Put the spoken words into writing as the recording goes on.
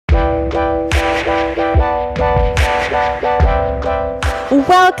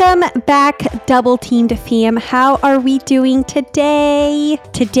Welcome back, Double Teamed fam. How are we doing today?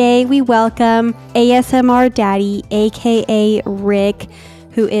 Today we welcome ASMR Daddy, aka Rick,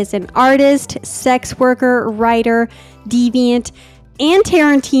 who is an artist, sex worker, writer, deviant, and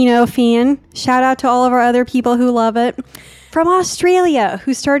Tarantino fan. Shout out to all of our other people who love it. From Australia,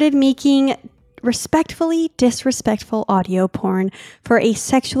 who started making respectfully disrespectful audio porn for a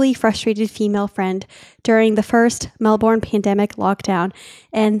sexually frustrated female friend during the first Melbourne pandemic lockdown.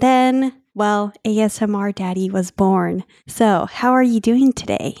 And then, well, ASMR Daddy was born. So, how are you doing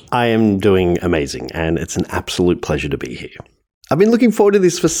today? I am doing amazing, and it's an absolute pleasure to be here. I've been looking forward to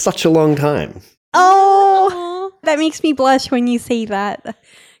this for such a long time. Oh, that makes me blush when you say that.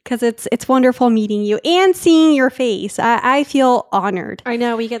 Because it's wonderful meeting you and seeing your face. I feel honored. I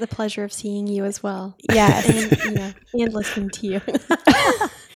know, we get the pleasure of seeing you as well. Yes. and listening to you.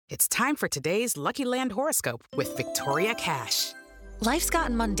 It's time for today's Lucky Land horoscope with Victoria Cash. Life's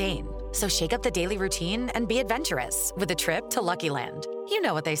gotten mundane, so shake up the daily routine and be adventurous with a trip to Lucky Land. You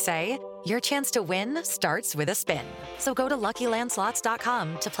know what they say. Your chance to win starts with a spin. So go to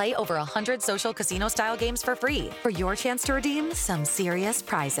LuckyLandSlots.com to play over 100 social casino-style games for free for your chance to redeem some serious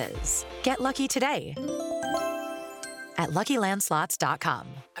prizes. Get lucky today at LuckyLandSlots.com.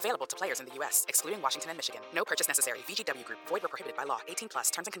 Available to players in the U.S., excluding Washington and Michigan. No purchase necessary. VGW Group. Void where prohibited by law. 18+.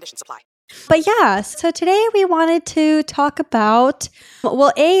 Terms and conditions apply. But yeah, so today we wanted to talk about,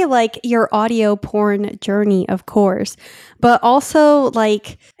 well, like your audio porn journey, of course, but also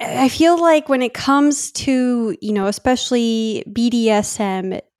like, I feel like when it comes to, especially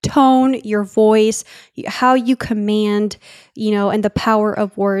BDSM, tone, your voice, how you command, and the power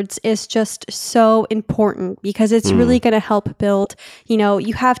of words is just so important because it's really going to help build,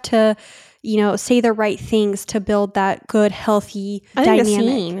 you have to, say the right things to build that good, healthy dynamic. The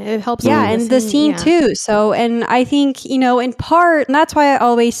scene, it helps. Yeah, and the scene too. So, and I think, in part, and that's why I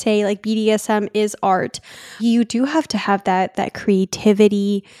always say like BDSM is art. You do have to have that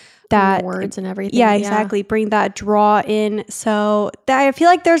creativity, that words and everything. Yeah, exactly. Bring that draw in. So I feel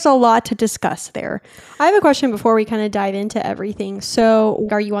like there's a lot to discuss there. I have a question before we kind of dive into everything. So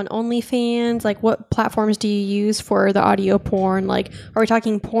are you on OnlyFans? Like what platforms do you use for the audio porn? Like, are we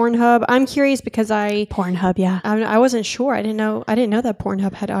talking Pornhub? I'm curious because Pornhub, yeah. I wasn't sure. I didn't know that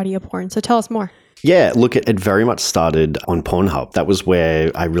Pornhub had audio porn. So tell us more. Yeah, look, it very much started on Pornhub. That was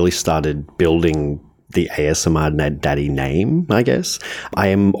where I really started building the ASMR Daddy name, I guess. I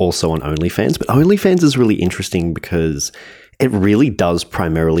am also on OnlyFans, but OnlyFans is really interesting because it really does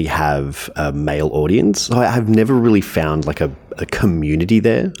primarily have a male audience. So I've never really found like a community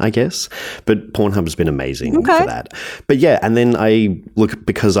there, I guess. But Pornhub has been amazing for that. But yeah, and then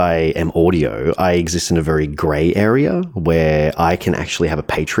because I am audio, I exist in a very gray area where I can actually have a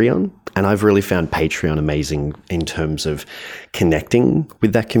Patreon. And I've really found Patreon amazing in terms of connecting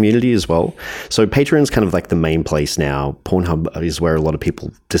with that community as well. So Patreon's kind of like the main place now. Pornhub is where a lot of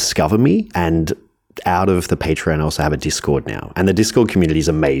people discover me. And out of the Patreon, I also have a Discord now. And the Discord community is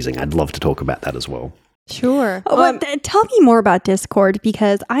amazing. I'd love to talk about that as well. Sure. Tell me more about Discord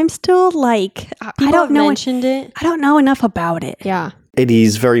because I'm still like, I don't know. Mentioned it. I don't know enough about it. Yeah. It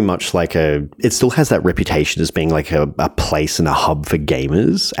is very much like it still has that reputation as being like a place and a hub for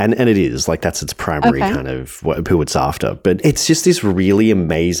gamers. And it is like that's its primary kind of who it's after. But it's just this really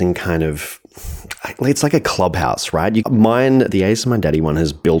amazing kind of, it's like a clubhouse, right? The ASMR Daddy one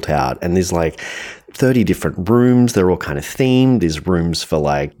has built out and there's like 30 different rooms. They're all kind of themed. There's rooms for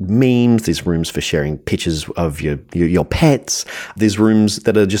like memes. There's rooms for sharing pictures of your pets. There's rooms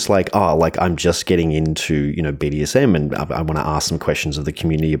that are just like, I'm just getting into, BDSM and I want to ask some questions of the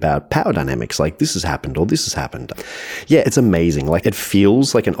community about power dynamics. Like this has happened or this has happened. Yeah, it's amazing. Like it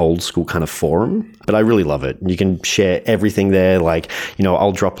feels like an old school kind of forum, but I really love it. You can share everything there. Like,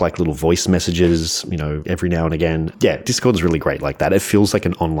 I'll drop like little voice messages, every now and again. Yeah, Discord's really great like that. It feels like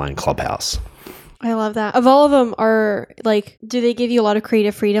an online clubhouse. I love that. Of all of them, do they give you a lot of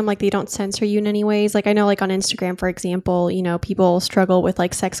creative freedom? Like they don't censor you in any ways? Like I know like on Instagram, for example, people struggle with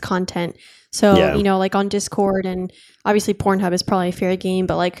like sex content. So, like on Discord and obviously Pornhub is probably fair game,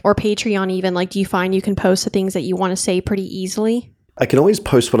 but or Patreon even, do you find you can post the things that you want to say pretty easily? I can always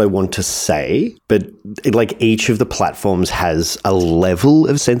post what I want to say, but each of the platforms has a level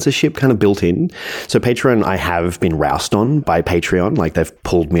of censorship kind of built in. So Patreon, I have been roused on by Patreon. Like they've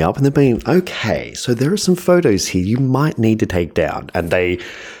pulled me up and they've been, okay, so there are some photos here you might need to take down. And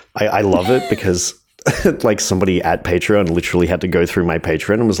I love it because like somebody at Patreon literally had to go through my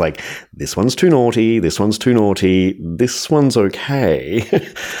Patreon and was like, this one's too naughty, this one's too naughty, this one's okay.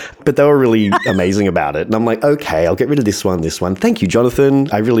 But they were really amazing about it. And I'm like, okay, I'll get rid of this one. Thank you, Jonathan.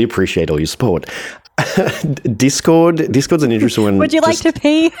 I really appreciate all your support. Discord's an interesting one. Would you like to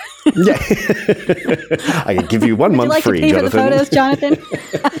pay? Yeah. I can give you 1 month like free, to pay Jonathan. For the photos, Jonathan?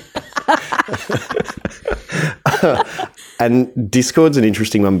 And Discord's an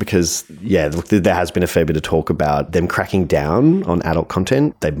interesting one because, look, there has been a fair bit of talk about them cracking down on adult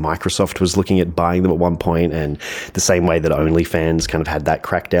content. Microsoft was looking at buying them at one point, and the same way that OnlyFans kind of had that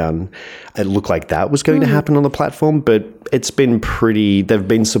crackdown, it looked like that was going to happen on the platform, but it's been they've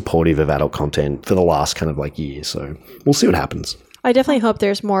been supportive of adult content for the last kind of like year, so we'll see what happens. I definitely hope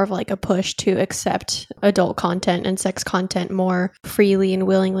there's more of like a push to accept adult content and sex content more freely and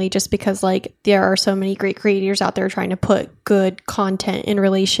willingly, just because like there are so many great creators out there trying to put good content in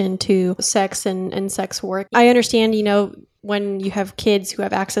relation to sex and sex work. I understand, when you have kids who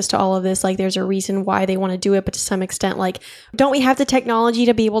have access to all of this, like there's a reason why they want to do it, but to some extent, like, don't we have the technology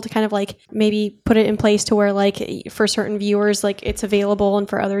to be able to kind of like maybe put it in place to where like for certain viewers, like it's available and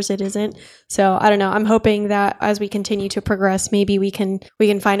for others it isn't. So I don't know. I'm hoping that as we continue to progress, maybe we can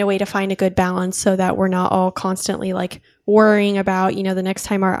find a way to find a good balance so that we're not all constantly like worrying about, the next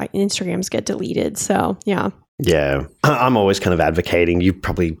time our Instagrams get deleted. So yeah. Yeah, I'm always kind of advocating. You've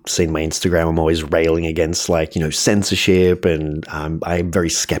probably seen my Instagram. I'm always railing against censorship, and I'm very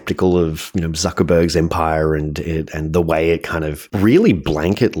skeptical of Zuckerberg's empire and the way it kind of really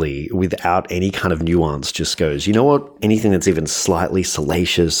blanketly, without any kind of nuance, just goes, you know what? Anything that's even slightly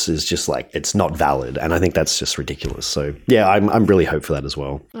salacious is just like, it's not valid, and I think that's just ridiculous. So yeah, I'm really hope for that as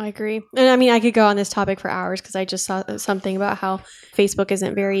well. I agree, and I mean I could go on this topic for hours because I just saw something about how Facebook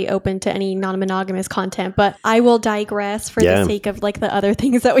isn't very open to any non-monogamous content, but I will digress for the sake of like the other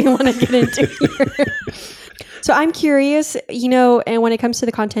things that we want to get into here. So I'm curious, and when it comes to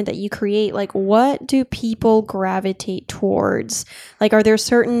the content that you create, like what do people gravitate towards? Like, are there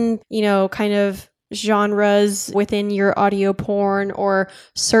certain, kind of genres within your audio porn or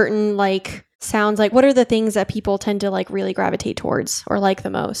certain like sounds? Like, what are the things that people tend to like really gravitate towards or like the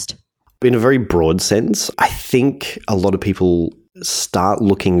most? In a very broad sense, I think a lot of people start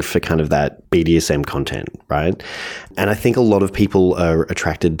looking for kind of that BDSM content, right? And I think a lot of people are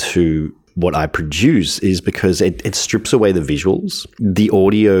attracted to what I produce is because it strips away the visuals, the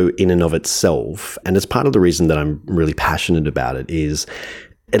audio in and of itself. And it's part of the reason that I'm really passionate about it is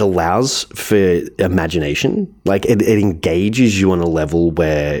it allows for imagination. Like it engages you on a level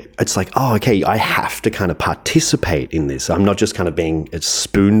where it's like, oh, okay, I have to kind of participate in this. I'm not just kind of being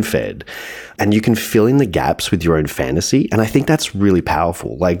spoon-fed. And you can fill in the gaps with your own fantasy. And I think that's really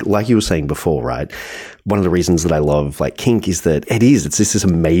powerful. Like you were saying before, right? One of the reasons that I love like kink is that it's just this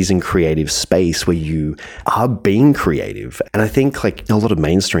amazing creative space where you are being creative. And I think like a lot of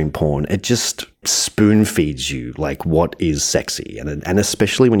mainstream porn, it just spoon feeds you like what is sexy. And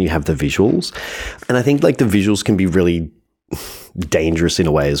especially when you have the visuals. And I think like the visuals can be really dangerous in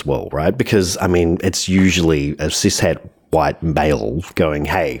a way as well, right? Because I mean, it's usually a cishet white male going,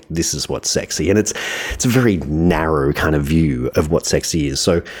 hey, this is what's sexy. And it's a very narrow kind of view of what sexy is.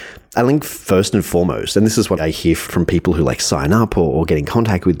 So I think first and foremost, and this is what I hear from people who like sign up or get in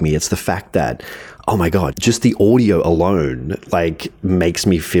contact with me, it's the fact that, oh my God, just the audio alone like makes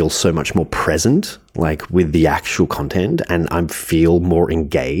me feel so much more present like with the actual content, and I feel more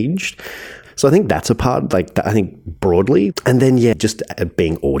engaged. So I think that's a part, like I think broadly. And then, just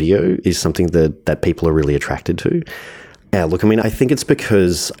being audio is something that people are really attracted to. Yeah, look, I mean, I think it's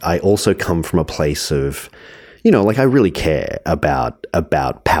because I also come from a place of, like I really care about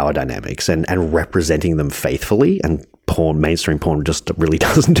power dynamics and representing them faithfully, and mainstream porn just really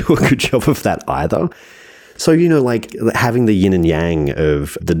doesn't do a good job of that either. So, like having the yin and yang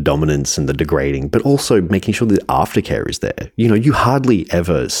of the dominance and the degrading, but also making sure that aftercare is there. You hardly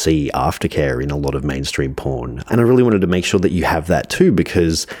ever see aftercare in a lot of mainstream porn. And I really wanted to make sure that you have that too,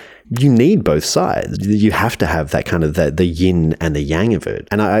 because you need both sides. You have to have that kind of the yin and the yang of it.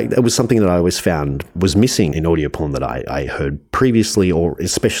 And it was something that I always found was missing in audio porn that I heard previously, or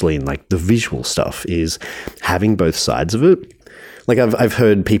especially in like the visual stuff, is having both sides of it. Like I've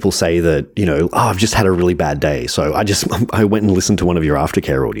heard people say that, I've just had a really bad day, so I went and listened to one of your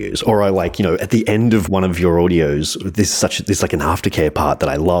aftercare audios, or I like, at the end of one of your audios, there's like an aftercare part that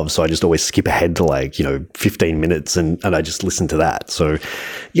I love, so I just always skip ahead to like, 15 minutes and I just listen to that. So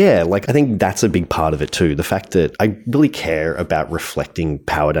yeah, like I think that's a big part of it too. The fact that I really care about reflecting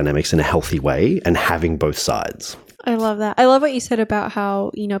power dynamics in a healthy way and having both sides. I love that. I love what you said about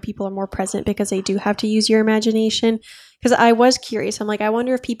how, people are more present because they do have to use your imagination. Because I was curious. I'm like, I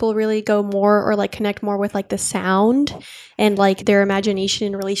wonder if people really go more or like connect more with like the sound and like their imagination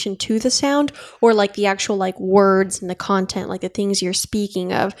in relation to the sound, or like the actual like words and the content, like the things you're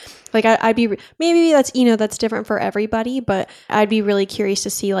speaking of. Like I'd be, maybe that's, that's different for everybody, but I'd be really curious to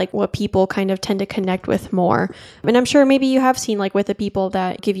see like what people kind of tend to connect with more. And I'm sure maybe you have seen like with the people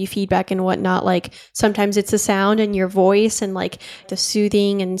that give you feedback and whatnot, like sometimes it's the sound and your voice and like the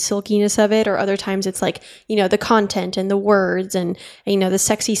soothing and silkiness of it, or other times it's like, the content and the words and, the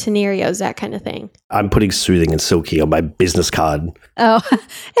sexy scenarios, that kind of thing. I'm putting soothing and silky on my business card. Oh,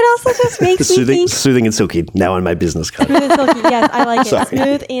 it also just makes me think. Soothing and silky now on my business card. Smooth and silky, yes, I like it.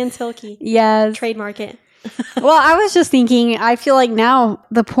 Smooth and silky. Yes. Trademark it. Well, I was just thinking, I feel like now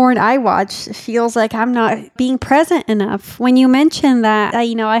the porn I watch feels like I'm not being present enough. When you mentioned that,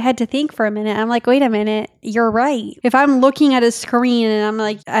 I had to think for a minute. I'm like, wait a minute, you're right. If I'm looking at a screen and I'm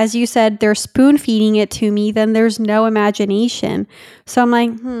like, as you said, they're spoon feeding it to me, then there's no imagination. So I'm like,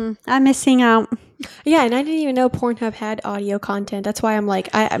 I'm missing out. Yeah, and I didn't even know Pornhub had audio content. That's why I'm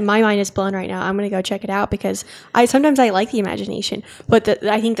like, my mind is blown right now. I'm going to go check it out because sometimes I like the imagination, but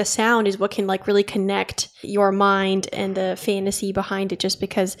I think the sound is what can like really connect your mind and the fantasy behind it, just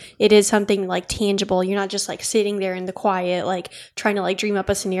because it is something like tangible. You're not just like sitting there in the quiet, like trying to like dream up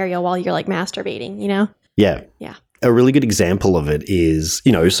a scenario while you're like masturbating, Yeah. Yeah. A really good example of it is,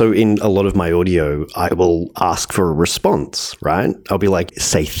 so in a lot of my audio, I will ask for a response, right? I'll be like,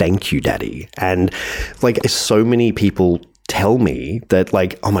 say thank you, daddy. And like so many people tell me that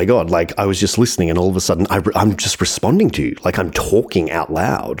like, oh my God, like I was just listening and all of a sudden I'm just responding to you. Like I'm talking out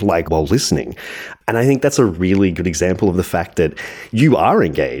loud, like while listening. And I think that's a really good example of the fact that you are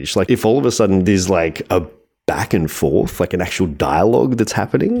engaged. Like if all of a sudden there's like a back and forth, like an actual dialogue that's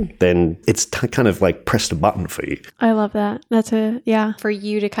happening, then it's kind of like pressed a button for you. I love that. That's for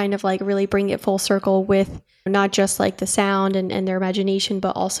you to kind of like really bring it full circle with not just like the sound and their imagination,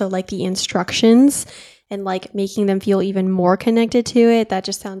 but also like the instructions and like making them feel even more connected to it. That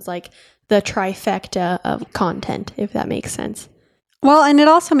just sounds like the trifecta of content, if that makes sense. Well, and it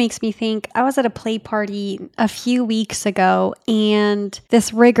also makes me think, I was at a play party a few weeks ago and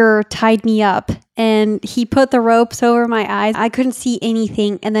this rigger tied me up and he put the ropes over my eyes. I couldn't see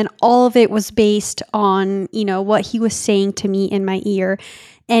anything. And then all of it was based on, what he was saying to me in my ear.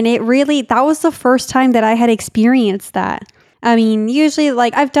 And that was the first time that I had experienced that. I mean, usually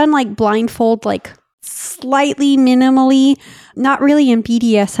like I've done like blindfold, like slightly minimally, not really in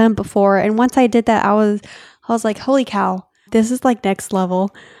BDSM before. And once I did that, I was like, holy cow. This is like next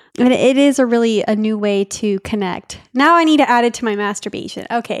level. And it is a new way to connect. Now I need to add it to my masturbation.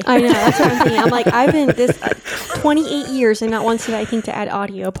 Okay. I know. That's what I'm thinking. I'm like, I've been this 28 years and not once did I think to add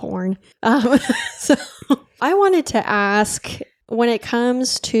audio porn. So I wanted to ask, when it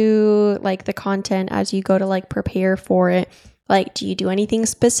comes to like the content as you go to like prepare for it, like, do you do anything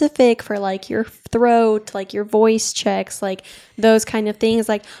specific for like your throat, like your voice checks, like those kind of things?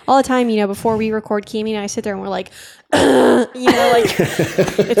 Like all the time, before we record, Kimmy and I sit there and we're like, like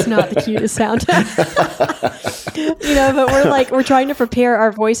it's not the cutest sound, but we're trying to prepare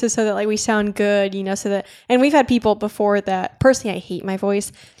our voices so that like we sound good, so that, and we've had people before that, personally, I hate my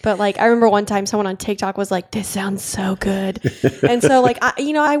voice, but like, I remember one time someone on TikTok was like, this sounds so good. And so like,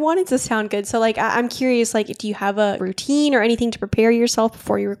 I wanted to sound good. So like, I'm curious, like, do you have a routine or anything to prepare yourself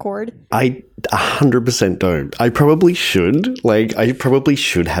before you record? I 100% don't. I probably should. Like, I probably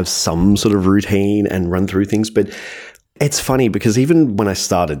should have some sort of routine and run through things, but it's funny because even when I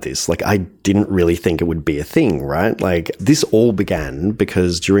started this, like I didn't really think it would be a thing, right? Like this all began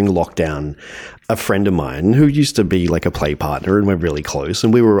because during lockdown, a friend of mine who used to be like a play partner and we're really close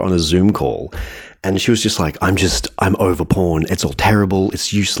and we were on a Zoom call and she was just like, I'm over porn. It's all terrible.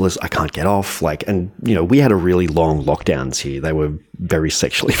 It's useless. I can't get off. Like, and we had a really long lockdowns here. They were very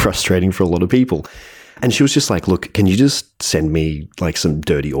sexually frustrating for a lot of people. And she was just like, look, can you just send me like some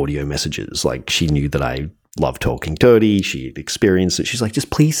dirty audio messages? Like she knew that I love talking dirty. She experienced it. She's like, just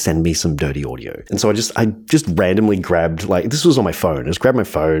please send me some dirty audio. And so I just randomly grabbed, like, this was on my phone. I just grabbed my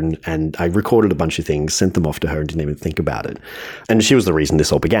phone and I recorded a bunch of things, sent them off to her and didn't even think about it. And she was the reason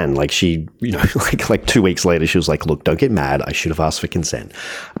this all began. Like she, like 2 weeks later, she was like, look, don't get mad. I should have asked for consent.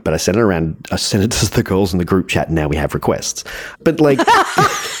 But I sent it to the girls in the group chat and now we have requests. But like,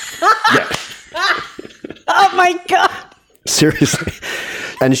 yeah. Oh my God. Seriously.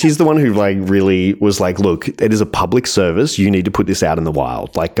 And she's the one who like really was like, look, it is a public service. You need to put this out in the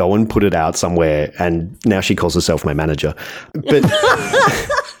wild. Like go and put it out somewhere. And now she calls herself my manager. But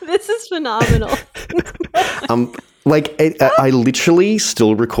this is phenomenal. I literally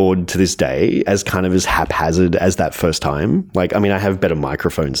still record to this day as kind of as haphazard as that first time. Like, I mean, I have better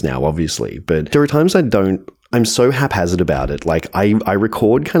microphones now, obviously, but there are times I don't I'm so haphazard about it. Like I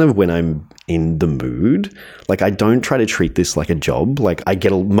record kind of when I'm in the mood. Like I don't try to treat this like a job. Like I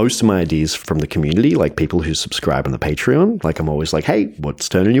get most of my ideas from the community, like people who subscribe on the Patreon. Like I'm always like, hey, what's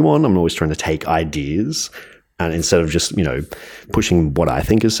turning you on? I'm always trying to take ideas and instead of just, pushing what I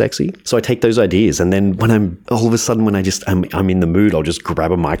think is sexy. So I take those ideas. And then when I'm all of a sudden, when I'm in the mood, I'll just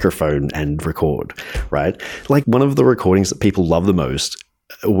grab a microphone and record, right? Like one of the recordings that people love the most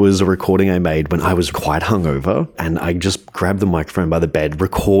was a recording I made when I was quite hungover, and I just grabbed the microphone by the bed,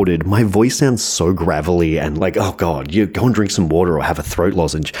 recorded. My voice sounds so gravelly and like, oh God, you go and drink some water or have a throat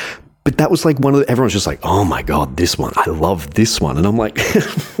lozenge. But that was like everyone's just like, oh my God, this one, I love this one. And I'm like,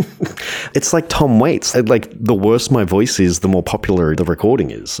 it's like Tom Waits. Like the worse my voice is, the more popular the recording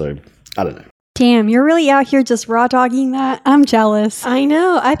is. So I don't know. Damn, you're really out here just raw dogging that. I'm jealous. I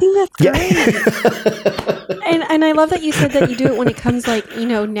know. I think that's great. Yeah. and I love that you said that you do it when it comes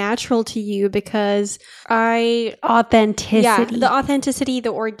natural to you, because authenticity. Yeah, the authenticity,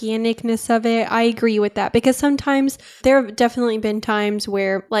 the organicness of it. I agree with that, because sometimes there have definitely been times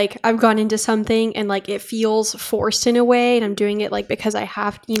where like I've gone into something and like it feels forced in a way, and I'm doing it like because I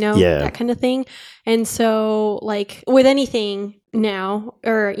have, that kind of thing. And so like with anything now,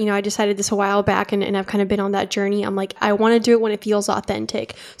 or, I decided this a while back and I've kind of been on that journey. I'm like, I want to do it when it feels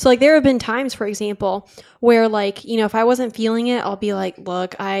authentic. So like there have been times, for example, where like, if I wasn't feeling it, I'll be like,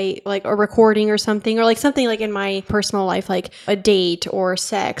 look, I like a recording or something like in my personal life, like a date or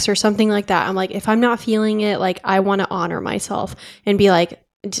sex or something like that. I'm like, if I'm not feeling it, like I want to honor myself and be like,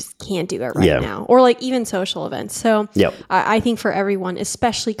 I just can't do it right now. Or like even social events. So I think for everyone,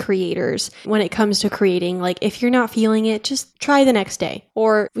 especially creators, when it comes to creating, like if you're not feeling it, just try the next day.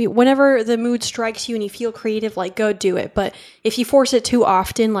 Or whenever the mood strikes you and you feel creative, like go do it. But if you force it too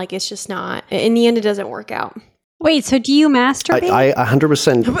often, like it's just not, in the end, it doesn't work out. Wait, so do you masturbate? I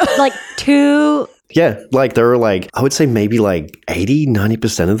 100%. Like two... Yeah, like there are like, I would say maybe like 80,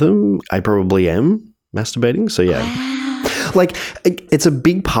 90% of them, I probably am masturbating. So yeah. Like, it's a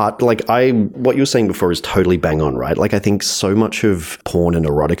big part. Like, what you were saying before is totally bang on, right? Like, I think so much of porn and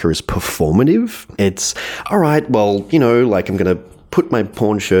erotica is performative. It's, all right, well, like I'm going to put my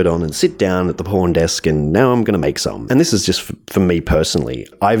porn shirt on and sit down at the porn desk and now I'm going to make some. And this is just for me personally.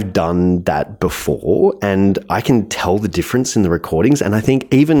 I've done that before and I can tell the difference in the recordings. And I think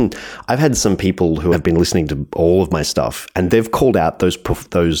even I've had some people who have been listening to all of my stuff and they've called out those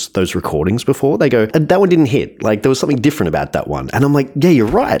recordings before. They go, that one didn't hit. Like there was something different about that one. And I'm like, yeah, you're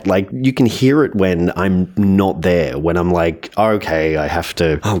right. Like you can hear it when I'm not there, when I'm like, oh, okay, I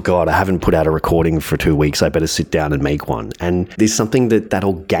haven't put out a recording for 2 weeks. I better sit down and make one. And there's something that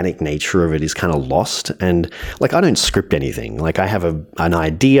organic nature of it is kind of lost. And like, I don't script anything. Like I have an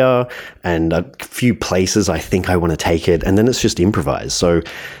idea and a few places I think I want to take it. And then it's just improvised. So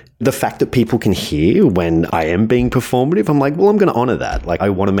the fact that people can hear when I am being performative, I'm like, well, I'm going to honor that. Like I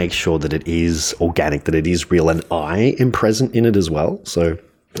want to make sure that it is organic, that it is real, and I am present in it as well. So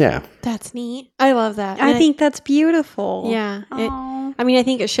yeah. That's neat. I love that. I think that's beautiful. Yeah. I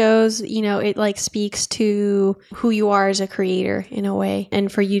think it shows, it like speaks to who you are as a creator in a way,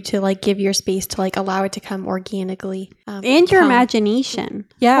 and for you to like give your space to like allow it to come organically. And your imagination.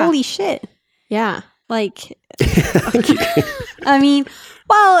 Yeah. Holy shit. Yeah. Like,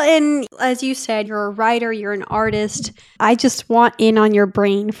 well, and as you said, you're a writer, you're an artist. I just want in on your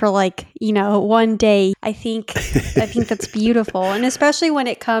brain for like, one day. I think that's beautiful. And especially when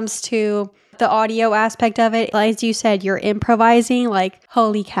it comes to the audio aspect of it, as you said, you're improvising, like,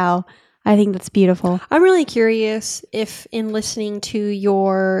 holy cow. I think that's beautiful. I'm really curious if in listening to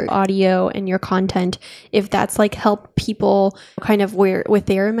your audio and your content, if that's like helped people kind of with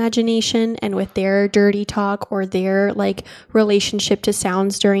their imagination and with their dirty talk or their like relationship to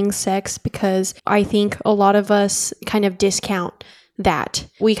sounds during sex, because I think a lot of us kind of discount that.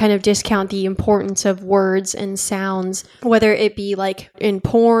 We kind of discount the importance of words and sounds, whether it be like in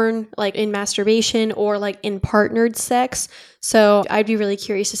porn, like in masturbation, or like in partnered sex. So I'd be really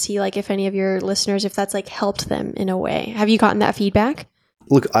curious to see like if any of your listeners, if that's like helped them in a way. Have you gotten that feedback?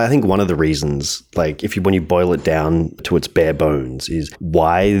 Look, I think one of the reasons, like when you boil it down to its bare bones, is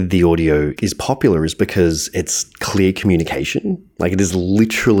why the audio is popular is because it's clear communication. Like it is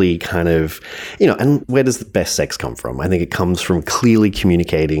literally kind of, and where does the best sex come from? I think it comes from clearly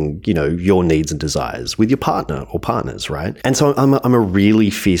communicating, your needs and desires with your partner or partners, right? And so I'm a really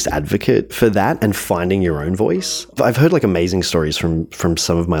fierce advocate for that and finding your own voice. I've heard like amazing stories from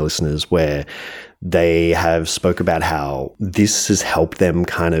some of my listeners where they have spoke about how this has helped them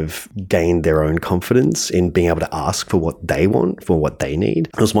kind of gain their own confidence in being able to ask for what they want, for what they need.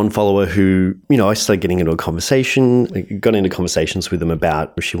 There was one follower who, I started getting into a conversation, got into conversations with them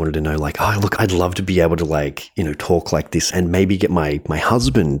about, she wanted to know like, oh, look, I'd love to be able to like, talk like this and maybe get my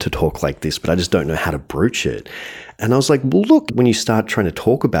husband to talk like this, but I just don't know how to broach it. And I was like, well, look, when you start trying to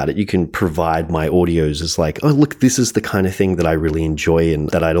talk about it, you can provide my audios as like, oh, look, this is the kind of thing that I really enjoy and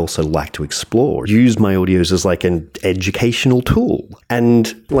that I'd also like to explore. Use my audios as like an educational tool.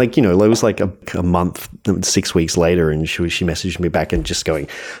 And like, it was like a month, 6 weeks later, and she messaged me back and just going,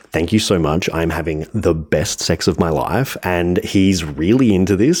 thank you so much. I'm having the best sex of my life. And he's really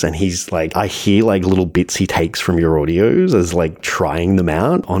into this. And he's like, I hear like little bits he takes from your audios as like trying them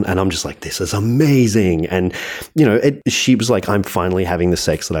out on. And I'm just like, this is amazing. And, she was like, I'm finally having the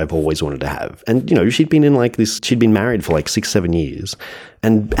sex that I've always wanted to have. And, she'd been married for like 6-7 years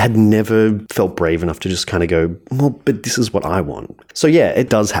and had never felt brave enough to just kind of go, well, but this is what I want. So yeah, it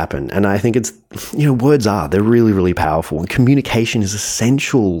does happen. And I think it's, words they're really, really powerful. And communication is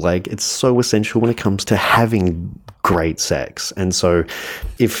essential. Like it's so essential when it comes to having great sex. And so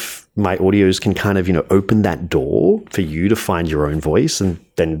if my audios can kind of, open that door for you to find your own voice, and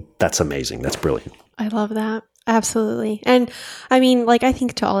then that's amazing. That's brilliant. I love that. Absolutely. And I mean, like, I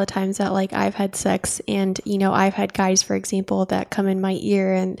think to all the times that like I've had sex and, I've had guys, for example, that come in my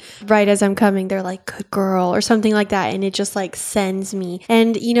ear and right as I'm coming, they're like, good girl or something like that. And it just like sends me.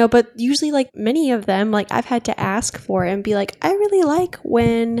 And, but usually like many of them, like I've had to ask for it and be like, I really like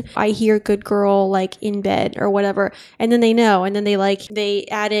when I hear good girl, like in bed or whatever. And then they know, and then they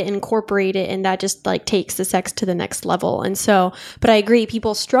add it and incorporate it. And that just like takes the sex to the next level. And so, but I agree,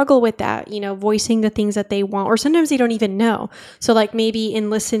 people struggle with that, voicing the things that they want, or sometimes they don't even know. So like maybe in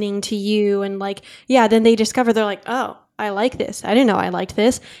listening to you and like, yeah, then they discover, they're like, oh, I like this. I didn't know I liked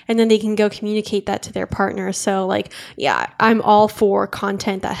this. And then they can go communicate that to their partner. So like, yeah, I'm all for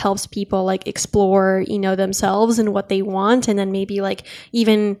content that helps people like explore, themselves and what they want. And then maybe like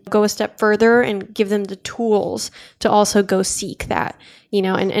even go a step further and give them the tools to also go seek that,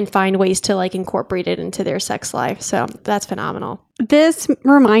 and find ways to like incorporate it into their sex life. So that's phenomenal. This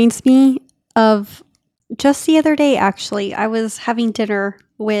reminds me of just the other day, actually. I was having dinner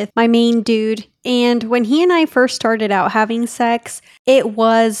with my main dude, and when he and I first started out having sex, it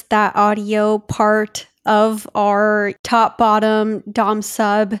was that audio part of our top bottom dom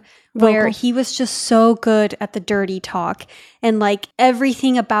sub where he was just so good at the dirty talk and like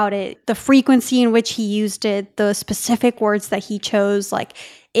everything about it, the frequency in which he used it, the specific words that he chose, like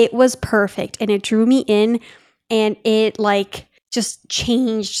it was perfect and it drew me in, and it like just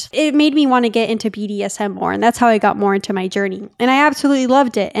changed. It made me want to get into BDSM more. And that's how I got more into my journey. And I absolutely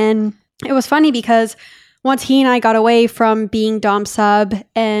loved it. And it was funny because once he and I got away from being dom sub,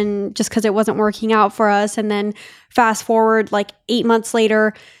 and just because it wasn't working out for us, and then fast forward like 8 months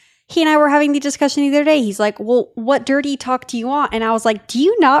later, he and I were having the discussion the other day. He's like, well, what dirty talk do you want? And I was like, do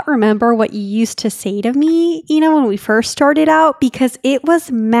you not remember what you used to say to me, when we first started out? Because it was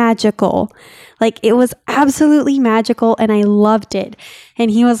magical. Like it was absolutely magical and I loved it.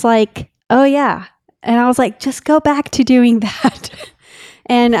 And he was like, oh yeah. And I was like, just go back to doing that.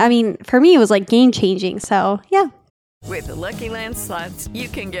 And I mean, for me, it was like game changing. So yeah. With the Lucky Land Slots, you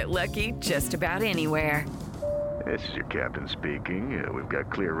can get lucky just about anywhere. This is your captain speaking. We've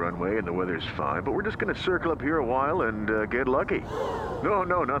got clear runway and the weather's fine, but we're just going to circle up here a while and get lucky.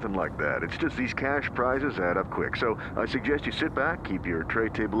 No, nothing like that. It's just these cash prizes add up quick. So I suggest you sit back, keep your tray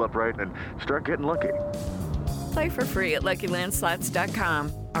table upright, and start getting lucky. Play for free at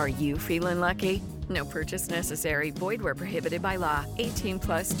LuckyLandSlots.com. Are you feeling lucky? No purchase necessary. Void where prohibited by law.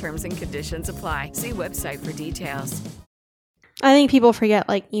 18+ terms and conditions apply. See website for details. I think people forget,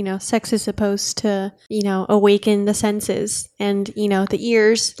 like, sex is supposed to, awaken the senses, and, the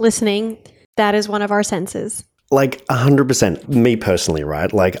ears listening, that is one of our senses. Like 100%, me personally,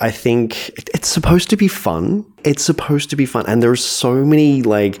 right? Like, I think it's supposed to be fun. It's supposed to be fun. And there's so many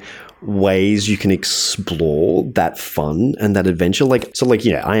like ways you can explore that fun and that adventure.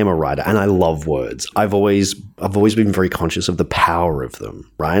 I am a writer and I love words. I've always been very conscious of the power of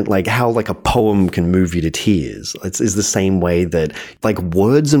them, right? Like how like a poem can move you to tears. It's the same way that like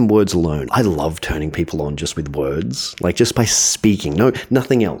words and words alone. I love turning people on just with words, like just by speaking. No,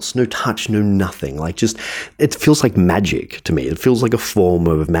 nothing else, no touch, no nothing. Like just, it feels like magic to me. It feels like a form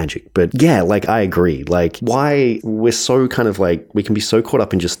of magic. But yeah, like I agree. Like why we're so kind of like, we can be so caught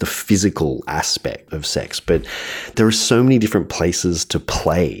up in just the physical aspect of sex, but there are so many different places to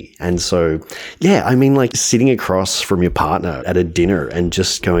play. And so, yeah, I mean, like sitting across from your partner at a dinner and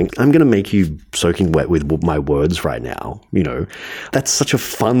just going, I'm going to make you soaking wet with my words right now. You know, that's such a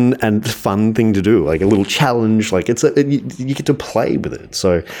fun thing to do. Like a little challenge. Like you get to play with it.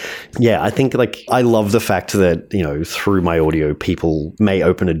 So yeah, I think like I love the fact that, you know, through my audio, people may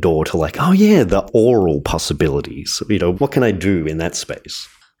open a door to like, oh yeah, the oral possibilities. You know, what can I do in that space?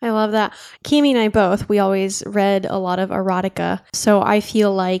 I love that. Kimi and I both, we always read a lot of erotica. So I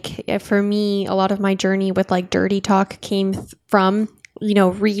feel like for me, a lot of my journey with like dirty talk came from, you know,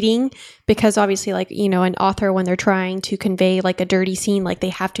 reading, because obviously like, you know, an author, when they're trying to convey like a dirty scene, like they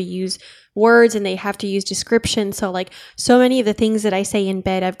have to use words and they have to use description. So like so many of the things that I say in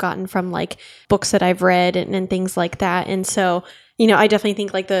bed, I've gotten from like books that I've read and things like that. And so, you know, I definitely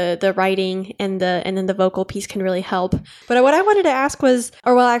think like the writing and then the vocal piece can really help. But what I wanted to ask was,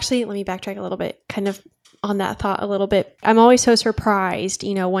 or well, actually, let me backtrack a little bit, kind of on that thought a little bit. I'm always so surprised,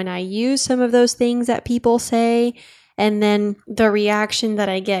 you know, when I use some of those things that people say, and then the reaction that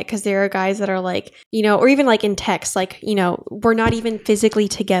I get, because there are guys that are like, you know, or even like in text, like, you know, we're not even physically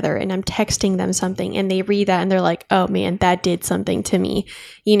together and I'm texting them something and they read that and they're like, oh man, that did something to me,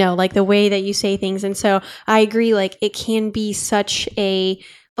 you know, like the way that you say things. And so I agree, like it can be such a,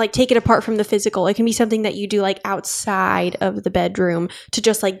 like take it apart from the physical. It can be something that you do like outside of the bedroom to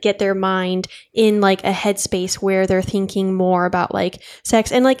just like get their mind in like a headspace where they're thinking more about like sex.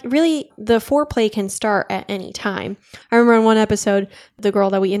 And like really the foreplay can start at any time. I remember in one episode, the girl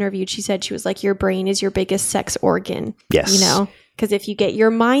that we interviewed, she said she was like, your brain is your biggest sex organ. Yes. You know, because if you get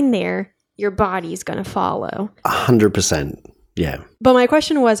your mind there, your body's going to follow. 100%. Yeah. But my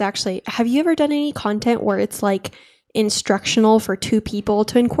question was actually, have you ever done any content where it's like instructional for two people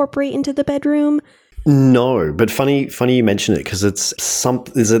to incorporate into the bedroom? No, but funny you mention it, because it's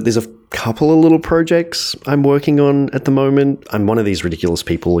there's a couple of little projects I'm working on at the moment. I'm one of these ridiculous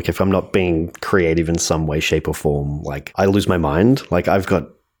people. Like if I'm not being creative in some way, shape or form, like I lose my mind. Like I've got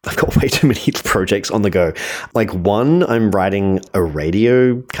way too many projects on the go. Like one, I'm writing a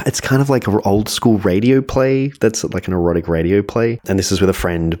radio. It's kind of like an old school radio play. That's like an erotic radio play. And this is with a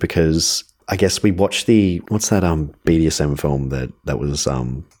friend because I guess we watched what's that BDSM film that was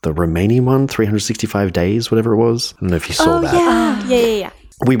the Romanian one, 365 Days, whatever it was. I don't know if you saw that. Yeah.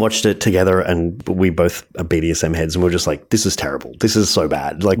 We watched it together and we both are BDSM heads and we're just like, this is terrible. This is so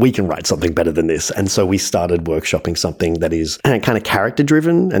bad. Like we can write something better than this. And so we started workshopping something that is kind of character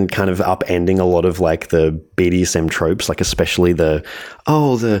driven and kind of upending a lot of like the BDSM tropes, like especially the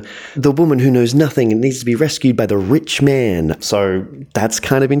woman who knows nothing and needs to be rescued by the rich man. So that's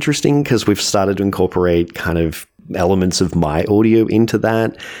kind of interesting because we've started to incorporate kind of elements of my audio into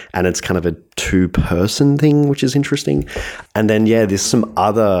that, and it's kind of a two-person thing, which is interesting. And then there's some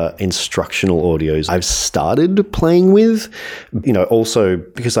other instructional audios I've started playing with, you know, also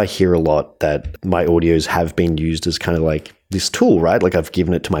because I hear a lot that my audios have been used as kind of like this tool, right? Like I've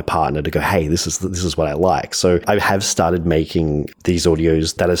given it to my partner to go, hey, this is what I like. So I have started making these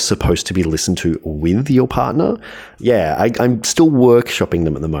audios that are supposed to be listened to with your partner. Yeah, I'm still workshopping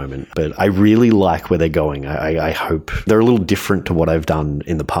them at the moment, but I really like where they're going. I hope they're a little different to what I've done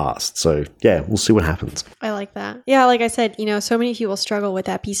in the past. So yeah, we'll see what happens. I like that. Yeah, like I said, you know, so many people struggle with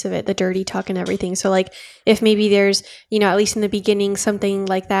that piece of it, the dirty talk and everything. So like if maybe there's, you know, at least in the beginning, something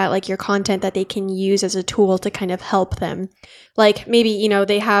like that, like your content that they can use as a tool to kind of help them. Like maybe, you know,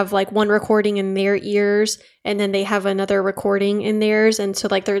 they have like one recording in their ears and then they have another recording in theirs. And so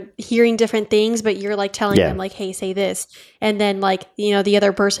like they're hearing different things, but you're like telling them like, hey, say this. And then like, you know, the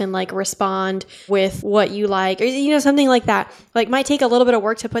other person like respond with what you like, or, you know, something like that. Like might take a little bit of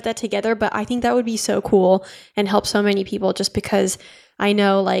work to put that together, but I think that would be so cool and help so many people, just because I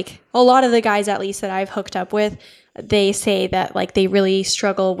know like a lot of the guys, at least that I've hooked up with, they say that like they really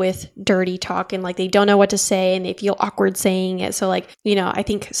struggle with dirty talk and like they don't know what to say and they feel awkward saying it. So like, you know, I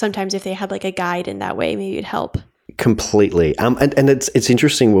think sometimes if they had like a guide in that way, maybe it'd help. Completely. And it's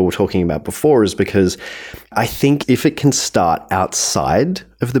interesting what we were talking about before is because I think if it can start outside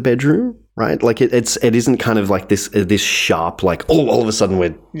of the bedroom, right? Like it isn't kind of like this sharp, like, oh, all of a sudden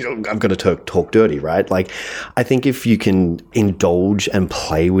I've got to talk dirty, right? Like I think if you can indulge and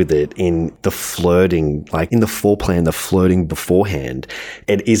play with it in the flirting, like in the foreplay and the flirting beforehand,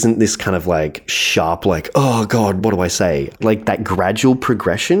 it isn't this kind of like sharp, like, oh God, what do I say? Like that gradual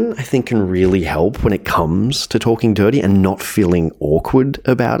progression, I think can really help when it comes to talking dirty and not feeling awkward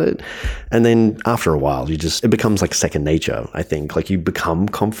about it. And then after a while, it becomes like second nature, I think. Like you become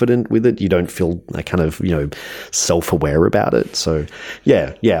confident with it. You don't feel like kind of, you know, self-aware about it. So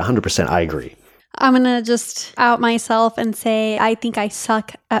yeah, 100%. I agree. I'm going to just out myself and say I think I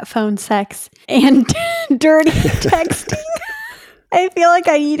suck at phone sex and dirty texting. I feel like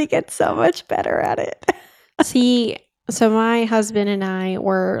I need to get so much better at it. See, so my husband and I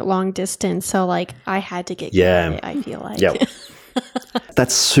were long distance, so like I had to get good at it, I feel like. Yep.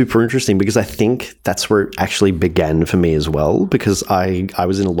 That's super interesting because I think that's where it actually began for me as well, because I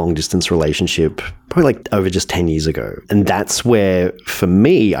was in a long distance relationship probably like over just 10 years ago. And that's where, for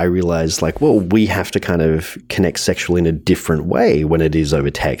me, I realized like, well, we have to kind of connect sexually in a different way when it is over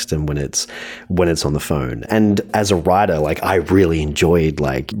text and when it's on the phone. And as a writer, like I really enjoyed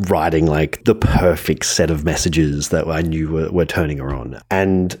like writing like the perfect set of messages that I knew were turning her on.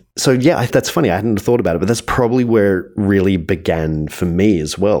 And so, yeah, that's funny. I hadn't thought about it, but that's probably where it really began for me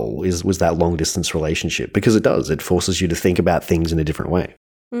as well, was that long distance relationship, because it forces you to think about things in a different way.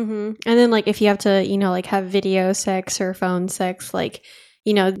 Mm-hmm. And then like if you have to, like have video sex or phone sex, like,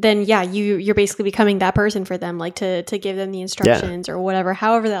 then yeah, you're basically becoming that person for them, like to give them the instructions or whatever,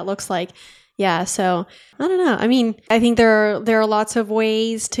 however that looks like. Yeah. So I don't know. I mean, I think there are lots of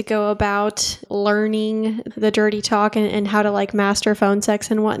ways to go about learning the dirty talk and how to like master phone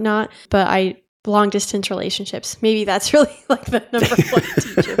sex and whatnot. But long distance relationships, maybe that's really like the number one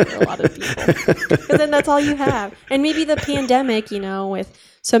teacher for a lot of people, because then that's all you have. And maybe the pandemic, with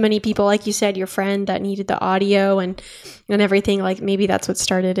so many people, like you said, your friend that needed the audio and everything, like maybe that's what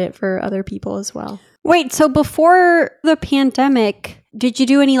started it for other people as well. Wait, so before the pandemic, did you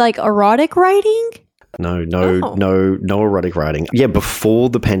do any like erotic writing? No erotic writing. Yeah, before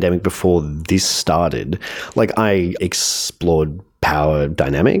the pandemic, before this started, like I explored power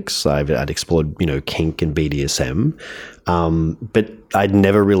dynamics. I'd explored, kink and BDSM. But I'd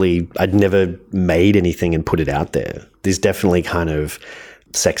never made anything and put it out there. There's definitely kind of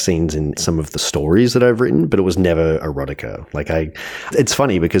sex scenes in some of the stories that I've written, but it was never erotica. It's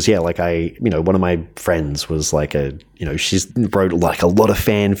funny because one of my friends was like she's wrote like a lot of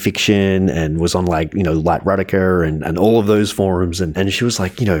fan fiction and was on like, Light Erotica and all of those forums. And she was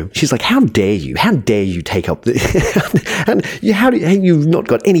like, she's like, how dare you take up and you've not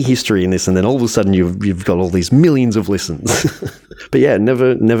got any history in this. And then all of a sudden you've got all these millions of listens. But yeah,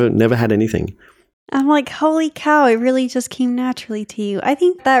 never had anything. I'm like, holy cow, it really just came naturally to you. I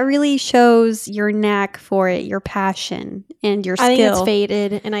think that really shows your knack for it, your passion and your skill. I think it's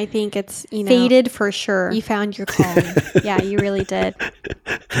faded, and I think it's, faded for sure. You found your calling. Yeah, you really did.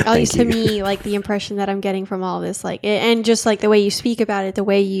 At least to me, like the impression that I'm getting from all this, like, and just like the way you speak about it, the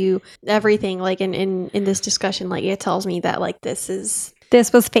way you, everything, like in this discussion, like it tells me that like this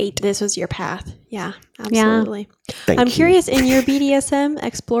was fate. This was your path. Yeah, absolutely. Yeah. I'm curious, in your BDSM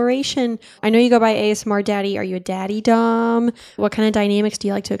exploration, I know you go by ASMR Daddy. Are you a daddy dom? What kind of dynamics do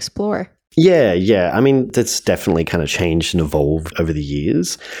you like to explore? Yeah. I mean, that's definitely kind of changed and evolved over the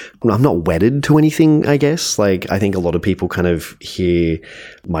years. I'm not wedded to anything, I guess. Like, I think a lot of people kind of hear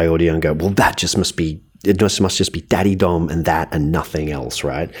my audio and go, well, it must just be daddy dom and that and nothing else,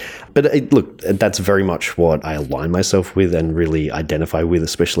 right? But look, that's very much what I align myself with and really identify with,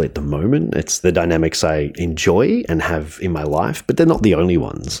 especially at the moment. It's the dynamics I enjoy and have in my life, but they're not the only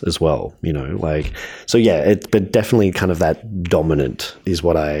ones as well, So yeah, but definitely kind of that dominant is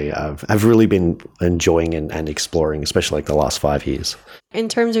what I've really been enjoying and exploring, especially like the last 5 years. In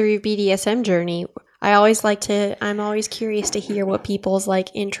terms of your BDSM journey, I'm always curious to hear what people's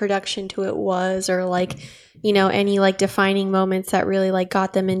like introduction to it was, or like, any like defining moments that really like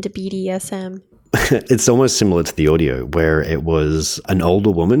got them into BDSM. It's almost similar to the audio, where it was an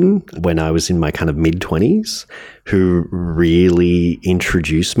older woman when I was in my kind of mid-20s who really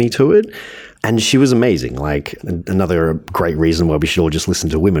introduced me to it. And she was amazing. Like, another great reason why we should all just listen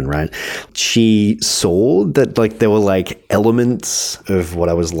to women, right? She saw that like there were like elements of what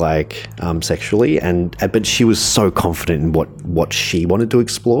I was like sexually, but she was so confident in what she wanted to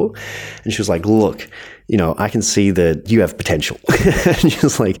explore. And she was like, look, I can see that you have potential. And she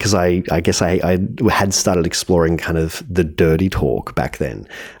was like, because I guess I had started exploring kind of the dirty talk back then.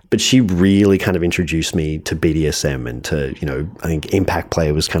 But she really kind of introduced me to BDSM and to, I think Impact Play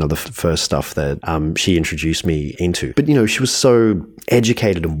was kind of the first stuff that she introduced me into. But, she was so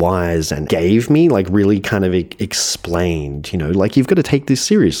educated and wise and gave me like really kind of explained, like you've got to take this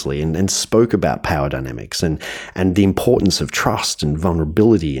seriously, and spoke about power dynamics and the importance of trust and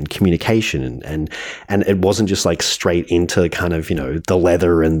vulnerability and communication. And it wasn't just like straight into kind of, the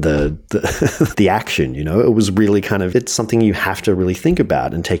leather and the the action, it was really kind of, it's something you have to really think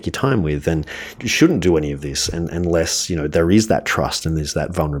about and take your time with, and you shouldn't do any of this unless there is that trust and there's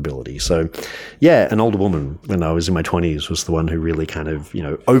that vulnerability. So yeah, an older woman when I was in my 20s was the one who really kind of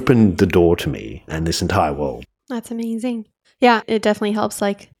opened the door to me and this entire world. That's amazing. Yeah, it definitely helps,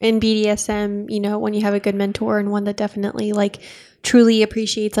 like in BDSM, when you have a good mentor and one that definitely like truly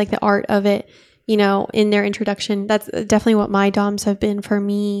appreciates like the art of it, in their introduction. That's definitely what my DOMs have been for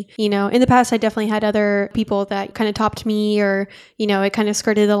me. In the past, I definitely had other people that kind of topped me, or, it kind of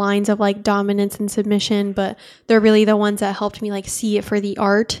skirted the lines of like dominance and submission, but they're really the ones that helped me like see it for the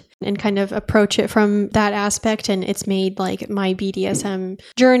art and kind of approach it from that aspect. And it's made like my BDSM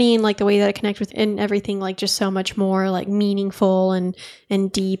journey and like the way that I connect with and everything like just so much more like meaningful and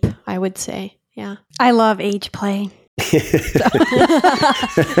deep, I would say. Yeah. I love age play.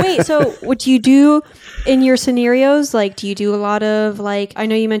 Wait, so what do you do in your scenarios? Like, do you do a lot of like, I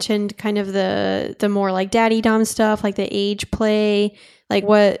know you mentioned kind of the more like daddy dom stuff, like the age play, like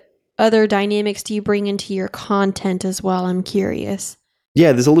what other dynamics do you bring into your content as well? I'm curious.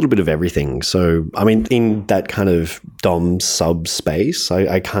 Yeah, there's a little bit of everything. So, I mean, in that kind of dom sub space,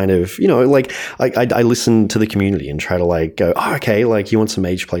 I kind of, like I listen to the community and try to like go, oh, okay, like you want some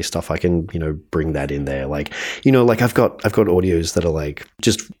age play stuff, I can, bring that in there. Like, like I've got audios that are like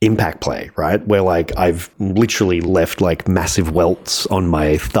just impact play, right? Where like I've literally left like massive welts on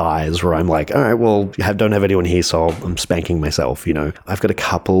my thighs where I'm like, all right, well, don't have anyone here, so I'm spanking myself, I've got a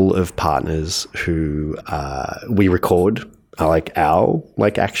couple of partners who we record like our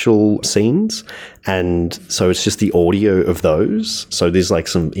like actual scenes, and so it's just the audio of those. So there's like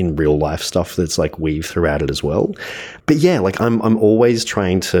some in real life stuff that's like weaved throughout it as well. But yeah, like I'm always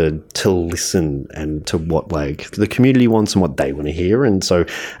trying to listen and to what like the community wants and what they want to hear, and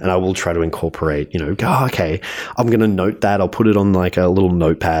I will try to incorporate, okay, I'm gonna note that, I'll put it on like a little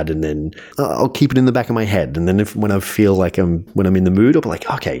notepad, and then I'll keep it in the back of my head, and then when I feel like when I'm in the mood, I'll be like,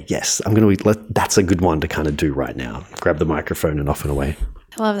 okay, yes, that's a good one to kind of do right now. Grab the microphone and off and away.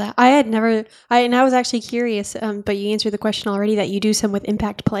 I love that. I was actually curious, but you answered the question already that you do some with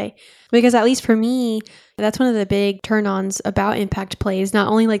impact play, because at least for me, that's one of the big turn-ons about impact play is not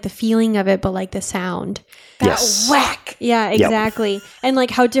only like the feeling of it, but like the sound. Yes. Whack. Yeah, exactly. Yep. And like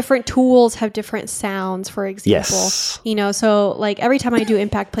how different tools have different sounds, for example. Yes. So like every time I do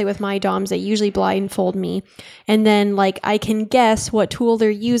impact play with my DOMs, they usually blindfold me. And then like I can guess what tool they're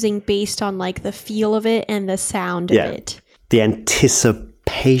using based on like the feel of it and the sound of it. The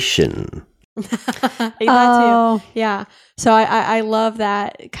anticipation. That too. Yeah. So I love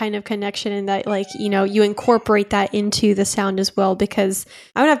that kind of connection, and that like, you incorporate that into the sound as well, because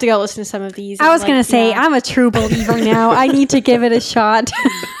I'm gonna have to go listen to some of these. I was going to say, I'm a true believer now. I need to give it a shot.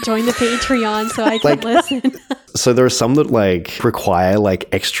 Join the Patreon so I can listen. So there are some that like require like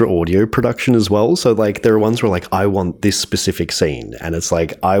extra audio production as well. So like there are ones where like I want this specific scene, and it's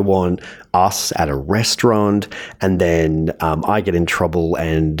like I want us at a restaurant, and then I get in trouble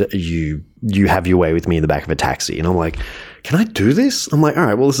and you have your way with me in the back of a taxi, and I'm like, can I do this? I'm like, all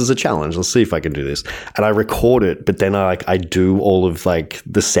right, well, this is a challenge. Let's see if I can do this. And I record it, but then I do all of like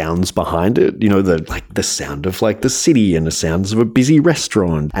the sounds behind it, the sound of like the city and the sounds of a busy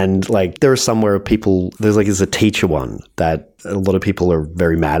restaurant. And like there are some where there's a teacher one that a lot of people are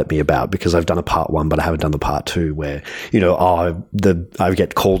very mad at me about, because I've done a part 1, but I haven't done the part 2 where, I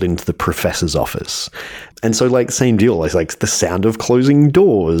get called into the professor's office. And so like same deal, it's like the sound of closing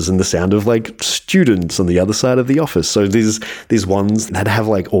doors and the sound of like students on the other side of the office. So there's ones that have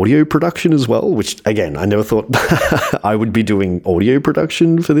like audio production as well, which again, I never thought I would be doing audio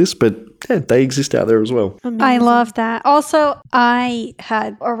production for this, but yeah, they exist out there as well. Amazing. I love that. Also, I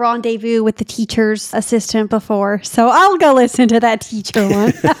had a rendezvous with the teacher's assistant before, so I'll go listen to that teacher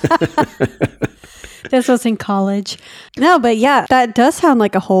one. This was in college. No, but yeah, that does sound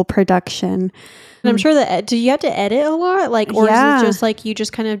like a whole production. And I'm sure that, do you have to edit a lot? Like, or is it just like you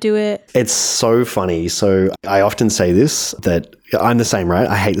just kind of do it? It's so funny. So I often say this, that I'm the same, right?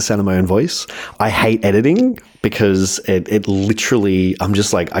 I hate the sound of my own voice. I hate editing because it literally, I'm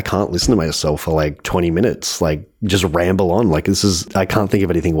just like, I can't listen to myself for like 20 minutes, like just ramble on. Like I can't think of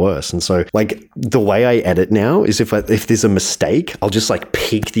anything worse. And so like the way I edit now is if there's a mistake, I'll just like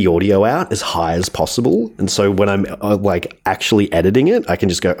peak the audio out as high as possible. And so when I'm like actually editing it, I can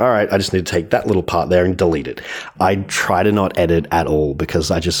just go, all right, I just need to take that little part there and delete it. I try to not edit at all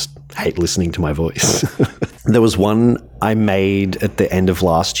because I just hate listening to my voice. There was one I made at the end of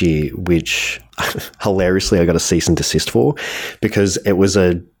last year, which hilariously I got a cease and desist for, because it was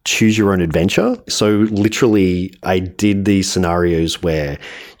a choose your own adventure. So literally I did these scenarios where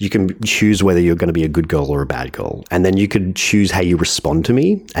you can choose whether you're going to be a good girl or a bad girl. And then you could choose how you respond to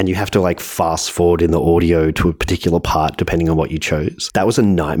me, and you have to like fast forward in the audio to a particular part depending on what you chose. That was a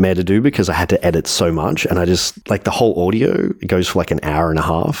nightmare to do because I had to edit so much, and I just like the whole audio, it goes for like an hour and a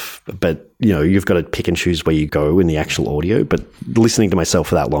half, but you've got to pick and choose where you go in the actual audio. But listening to myself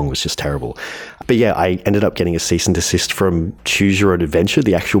for that long was just terrible. But yeah, I ended up getting a cease and desist from Choose Your Own Adventure,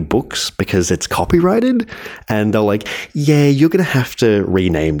 the actual books, because it's copyrighted. And they're like, yeah, you're going to have to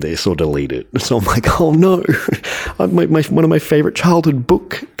rename this or delete it. So I'm like, oh no. One of my favorite childhood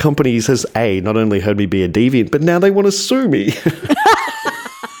book companies has not only heard me be a deviant, but now they want to sue me.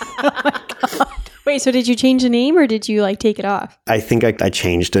 Oh my God. Wait, so did you change the name or did you like take it off? I think I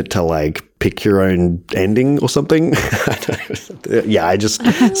changed it to like pick your own ending or something. Yeah, I just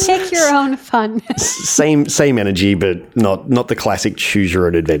pick your own fun. same energy, but not the classic choose your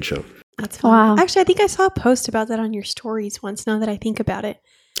own adventure. That's fun. Wow. Actually, I think I saw a post about that on your stories once. Now that I think about it.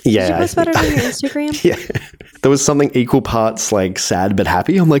 Yeah, did you post about it on your Instagram? Yeah, there was something equal parts like sad but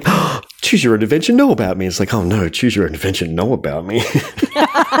happy. I'm like, oh, choose your own adventure, know about me. It's like, oh no, choose your own adventure, know about me.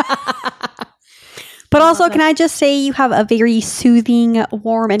 But also, can I just say you have a very soothing,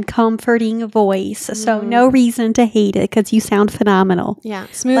 warm, and comforting voice. So no reason to hate it because you sound phenomenal. Yeah,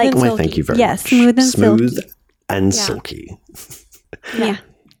 smooth and silky. Well, thank you very much. Yes, smooth and silky. Smooth and silky. Yeah.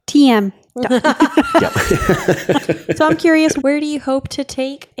 TM. So I'm curious, where do you hope to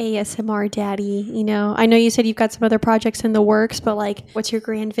take ASMR Daddy? You know, I know you said you've got some other projects in the works, but like, what's your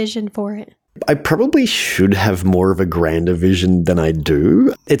grand vision for it? I probably should have more of a grander vision than I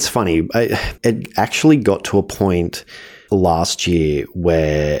do. It's funny. It actually got to a point last year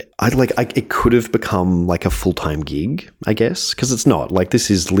where it could have become like a full-time gig, I guess, because it's not. Like, this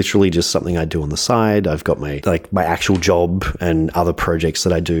is literally just something I do on the side. I've got my actual job and other projects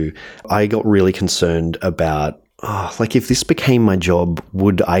that I do. I got really concerned about if this became my job,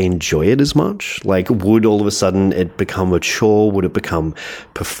 would I enjoy it as much? Like, would all of a sudden it become a chore? Would it become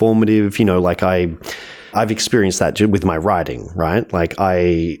performative? You know, like I've experienced that with my writing, right? Like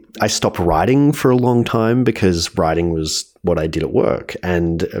I stopped writing for a long time because writing was what I did at work.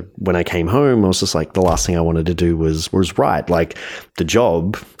 And when I came home, I was just like, the last thing I wanted to do was write. Like the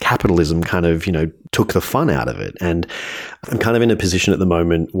job, capitalism kind of, took the fun out of it. And I'm kind of in a position at the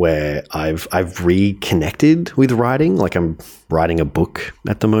moment where I've reconnected with writing. Like I'm writing a book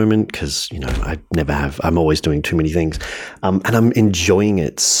at the moment because, I'm always doing too many things. And I'm enjoying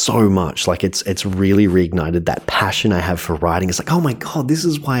it so much. Like it's really reignited that passion I have for writing. It's like, oh my God, this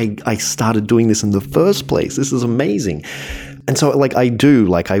is why I started doing this in the first place. This is amazing. And so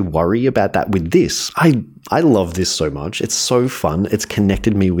I worry about that with this. I love this so much. It's so fun. It's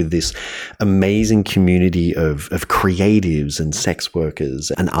connected me with this amazing community of creatives and sex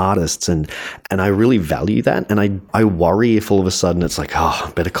workers and artists. And I really value that. And I worry if all of a sudden it's like,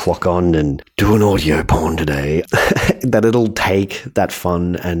 I better clock on and do an audio porn today, that it'll take that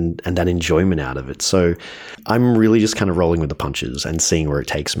fun and that enjoyment out of it. So I'm really just kind of rolling with the punches and seeing where it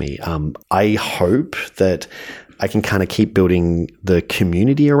takes me. I hope that I can kind of keep building the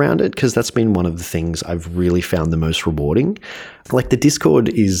community around it, because that's been one of the things I've really found the most rewarding. Like the Discord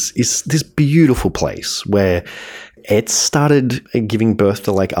is this beautiful place where it started giving birth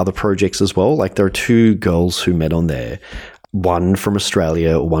to like other projects as well. Like there are two girls who met on there, one from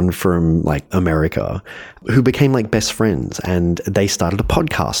Australia, one from like America, who became like best friends, and they started a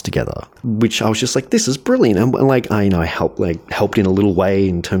podcast together, which I was just like, this is brilliant. And like, I helped in a little way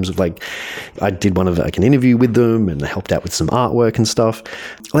in terms of like, I did one of like an interview with them and I helped out with some artwork and stuff.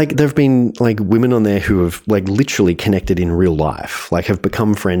 Like there've been like women on there who have like literally connected in real life, like have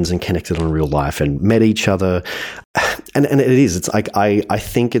become friends and connected on real life and met each other. And it's like, I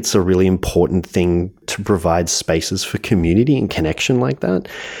think it's a really important thing to provide spaces for community and connection like that,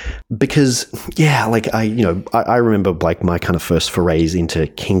 because I remember like my kind of first forays into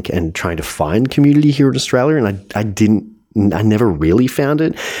kink and trying to find community here in Australia, and I never really found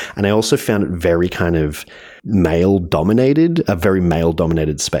it. And I also found it very kind of a very male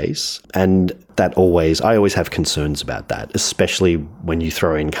dominated space. And I always have concerns about that, especially when you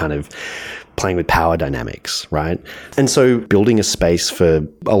throw in kind of playing with power dynamics, right? And so building a space for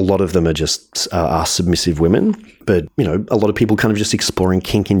a lot of them are submissive women, but, a lot of people kind of just exploring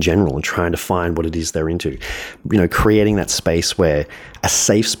kink in general and trying to find what it is they're into, creating that space a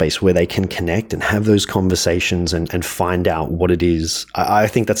safe space where they can connect and have those conversations and find out what it is. I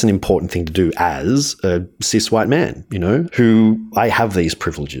think that's an important thing to do as a cis white man, who I have these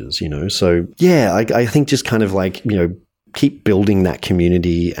privileges, so yeah, I think just kind of like, keep building that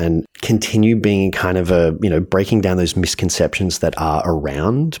community and continue being kind of breaking down those misconceptions that are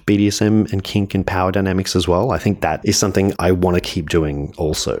around BDSM and kink and power dynamics as well. I think that is something I want to keep doing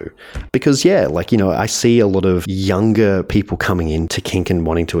also, because I see a lot of younger people coming into kink and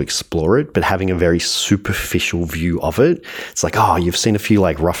wanting to explore it, but having a very superficial view of it. It's like, you've seen a few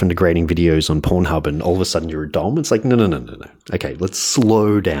like rough and degrading videos on Pornhub and all of a sudden you're a dom. It's like, no. Okay, let's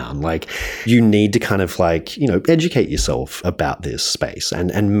slow down. Like you need to kind of like, educate yourself yourself about this space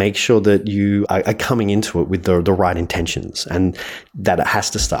and make sure that you are coming into it with the right intentions, and that it has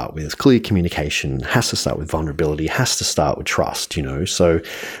to start with clear communication, has to start with vulnerability, has to start with trust, So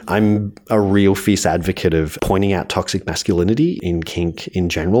I'm a real fierce advocate of pointing out toxic masculinity in kink in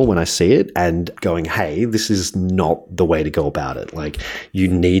general when I see it and going, hey, this is not the way to go about it. Like, you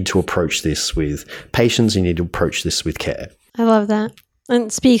need to approach this with patience. You need to approach this with care. I love that. And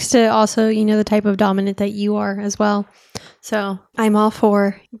it speaks to also, the type of dominant that you are as well. So I'm all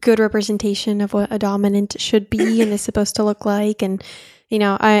for good representation of what a dominant should be and is supposed to look like. And,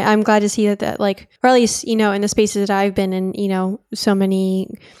 I'm glad to see that like, or at least, in the spaces that I've been in, so many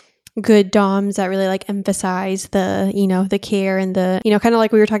good doms that really like emphasize the, the care and the, kind of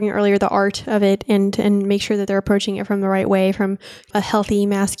like we were talking earlier, the art of it, and make sure that they're approaching it from the right way, from a healthy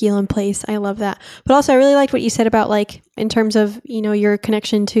masculine place. I love that. But also I really liked what you said about like, in terms of, your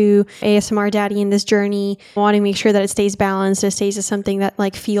connection to ASMR Daddy in this journey, wanting to make sure that it stays balanced, it stays as something that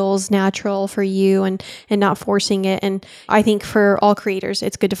like feels natural for you and not forcing it. And I think for all creators,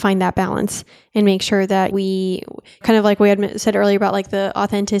 it's good to find that balance and make sure that we kind of like we had said earlier about like the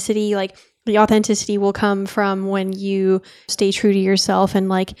authenticity, like the authenticity will come from when you stay true to yourself and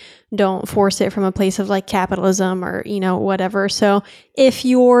like don't force it from a place of like capitalism or, whatever. So if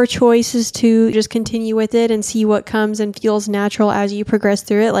your choice is to just continue with it and see what comes and feels natural as you progress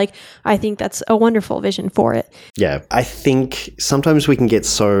through it, like I think that's a wonderful vision for it. Yeah. I think sometimes we can get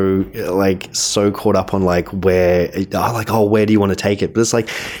so caught up on like where do you want to take it? But it's like,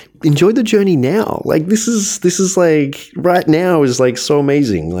 enjoy the journey now. Like this is like right now is like so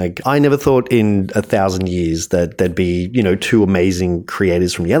amazing. Like I never thought in 1,000 years that there'd be, two amazing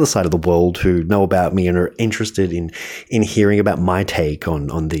creators from the other side of the world who know about me and are interested in hearing about my take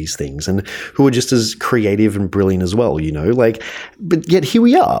on these things, and who are just as creative and brilliant as well, but yet here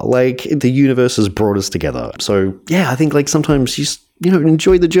we are, like the universe has brought us together. So yeah, I think like sometimes you just,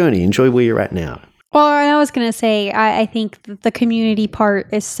 enjoy the journey, enjoy where you're at now. Well, I was going to say, I think the community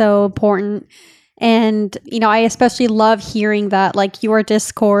part is so important. And, I especially love hearing that, like your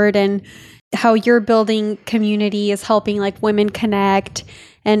Discord and how you're building community is helping like women connect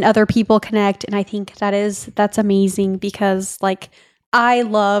and other people connect. And I think that's amazing because like I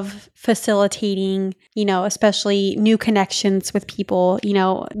love facilitating, especially new connections with people,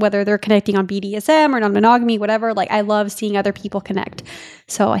 whether they're connecting on BDSM or non-monogamy, whatever. Like I love seeing other people connect.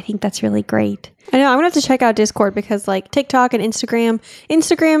 So I think that's really great. I know I'm gonna have to check out Discord because like TikTok and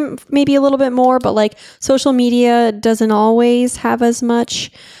Instagram maybe a little bit more, but like social media doesn't always have as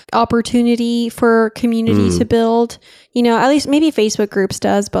much opportunity for community to build. At least maybe Facebook groups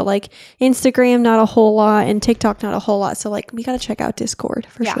does, but like Instagram, not a whole lot, and TikTok, not a whole lot. So like we got to check out Discord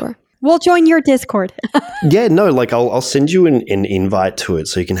for sure. We'll join your Discord. Yeah, no, like I'll send you an invite to it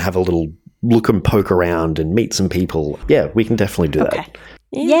so you can have a little look and poke around and meet some people. Yeah, we can definitely do that.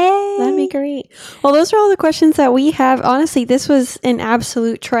 Yeah, yay! That'd be great. Well, those are all the questions that we have. Honestly, this was an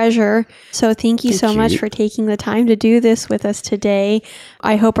absolute treasure. So thank you so much for taking the time to do this with us today.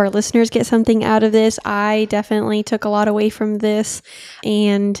 I hope our listeners get something out of this. I definitely took a lot away from this,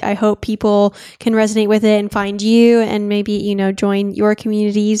 and I hope people can resonate with it and find you and maybe, join your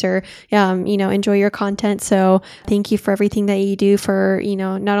communities or, enjoy your content. So thank you for everything that you do for,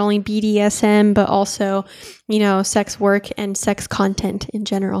 not only BDSM, but also, sex work and sex content in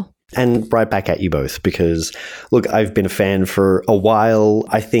general. And right back at you both, because look, I've been a fan for a while.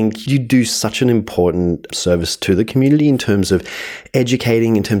 I think you do such an important service to the community in terms of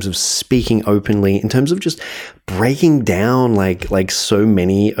educating, in terms of speaking openly, in terms of just breaking down like so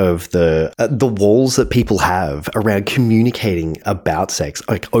many of the walls that people have around communicating about sex,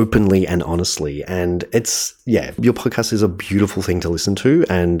 like openly and honestly. And your podcast is a beautiful thing to listen to,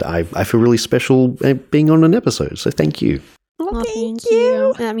 and I feel really special being on an episode. So thank you. Well, thank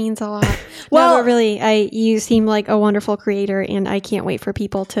you. That means a lot. Well, no, really, you seem like a wonderful creator, and I can't wait for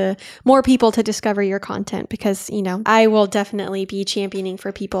more people to discover your content because, I will definitely be championing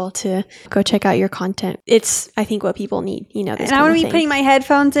for people to go check out your content. It's, I think, what people need, this And I want to be putting my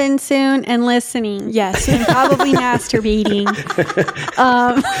headphones in soon and listening. Yes. And probably masturbating.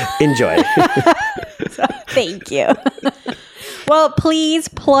 Enjoy. So, thank you. Well, please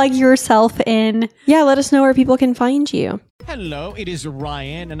plug yourself in. Yeah, let us know where people can find you. Hello, it is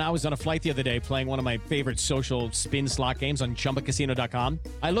Ryan, and I was on a flight the other day playing one of my favorite social spin slot games on ChumbaCasino.com.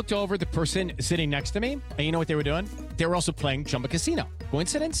 I looked over at the person sitting next to me, and you know what they were doing? They were also playing Chumba Casino.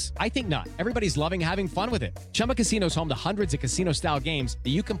 Coincidence? I think not. Everybody's loving having fun with it. Chumba Casino is home to hundreds of casino-style games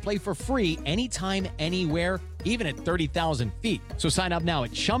that you can play for free anytime, anywhere, even at 30,000 feet. So sign up now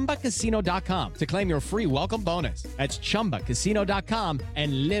at ChumbaCasino.com to claim your free welcome bonus. That's ChumbaCasino.com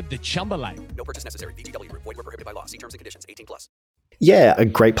and live the Chumba life. No purchase necessary. VGW Group. Void where prohibited by law. See terms and conditions. 18+. Yeah, a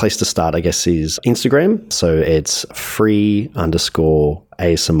great place to start, I guess, is Instagram. So it's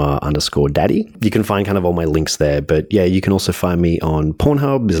free_ASMR_daddy. You can find kind of all my links there. But yeah, you can also find me on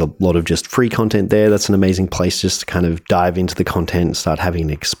Pornhub. There's a lot of just free content there. That's an amazing place just to kind of dive into the content and start having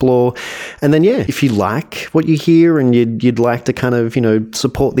an explore. And then, yeah, if you like what you hear and you'd like to kind of,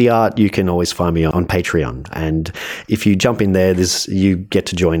 support the art, you can always find me on Patreon. And if you jump in there, you get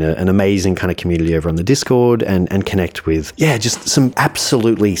to join an amazing kind of community over on the Discord and connect with, just some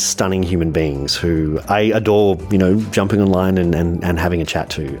absolutely stunning human beings who I adore, jumping online and having a chat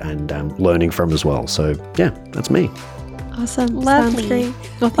to and learning from as well. So yeah, that's me. Awesome. Lovely. Sounds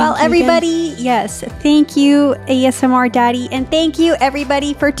great. Well, everybody, yes, thank you, ASMR Daddy, and thank you,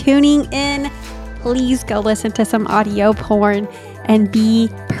 everybody, for tuning in. Please go listen to some audio porn and be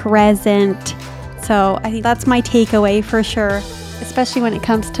present. So I think that's my takeaway for sure, especially when it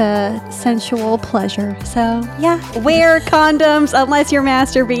comes to sensual pleasure. So yeah, wear condoms unless you're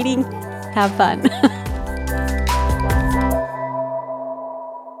masturbating. Have fun.